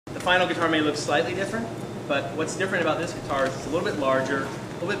final guitar may look slightly different, but what's different about this guitar is it's a little bit larger,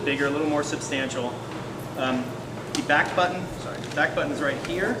 a little bit bigger, a little more substantial. The back button is right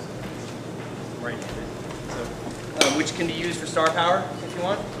here, right-handed, so, which can be used for star power if you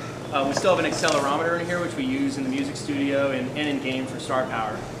want. We still have an accelerometer in here, which we use in the music studio and in-game for star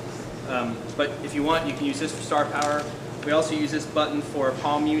power. But if you want, you can use this for star power. We also use this button for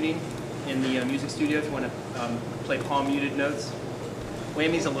palm muting in the music studio if you want to play palm muted notes.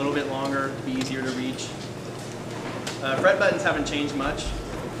 Whammy's a little bit longer to be easier to reach. Fret buttons haven't changed much.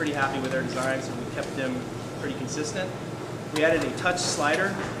 We're pretty happy with their design, so we've kept them pretty consistent. We added a touch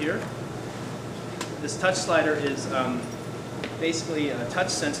slider here. This touch slider is basically touch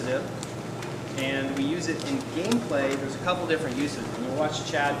sensitive, and we use it in gameplay. There's a couple different uses. And you'll watch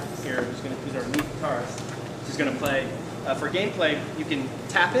Chad here, who's our lead guitarist, who's going to play. For gameplay, you can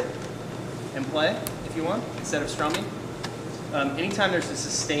tap it and play if you want, instead of strumming. Anytime there's a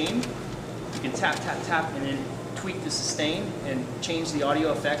sustain, you can tap, tap, tap, and then tweak the sustain and change the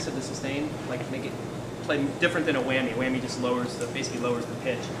audio effects of the sustain, like make it play different than a whammy. A whammy just basically lowers the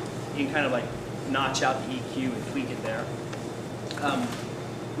pitch. You can kind of like notch out the EQ and tweak it there.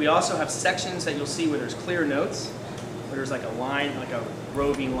 We also have sections that you'll see where there's clear notes, where there's like a line, like a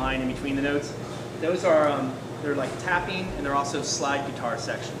roving line in between the notes. Those are, they're like tapping, and they're also slide guitar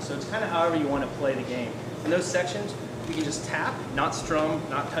sections. So it's kind of however you want to play the game. In those sections, you can just tap, not strum,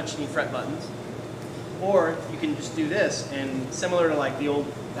 not touch any fret buttons. Or you can just do this, and similar to like the old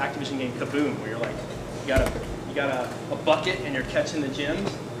Activision game Kaboom, where you're like, you got a bucket and you're catching the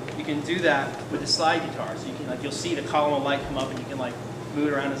gems. You can do that with the slide guitar. So you can, like, you'll see the column of light come up, and you can like move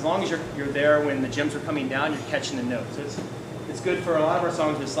it around. As long as you're there when the gems are coming down, you're catching the notes. So it's good for a lot of our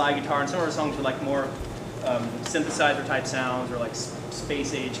songs with slide guitar, and some of our songs with like more synthesizer type sounds or like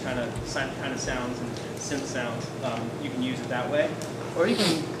space age kind of sounds and synth sounds. You can use it that way, or you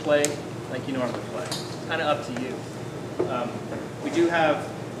can play like you normally play. It's kind of up to you. We do have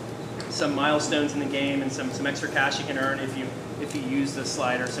some milestones in the game and some extra cash you can earn if you use the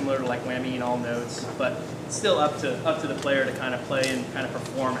slider, similar to like whammy and all notes. But it's still up to the player to kind of play and kind of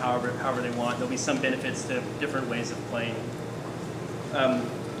perform however they want. There'll be some benefits to different ways of playing.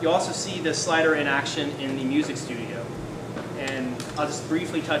 You also see the slider in action in the music studio. And I'll just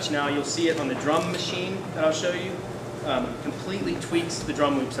briefly touch now. You'll see it on the drum machine that I'll show you. Completely tweaks the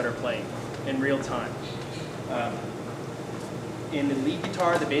drum loops that are playing in real time. In the lead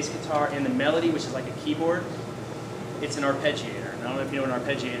guitar, the bass guitar, and the melody, which is like a keyboard, it's an arpeggiator. And I don't know if you know what an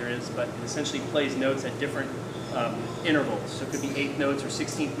arpeggiator is, but it essentially plays notes at different intervals. So it could be 8th notes or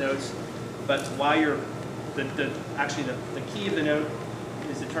 16th notes. But while you're, actually the key of the note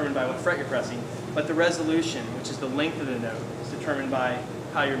is determined by what fret you're pressing, but the resolution, which is the length of the note, is determined by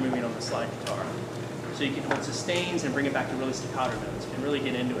how you're moving on the slide guitar. So you can hold sustains and bring it back to really staccato notes and really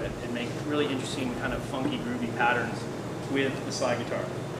get into it and make really interesting kind of funky, groovy patterns with the slide guitar.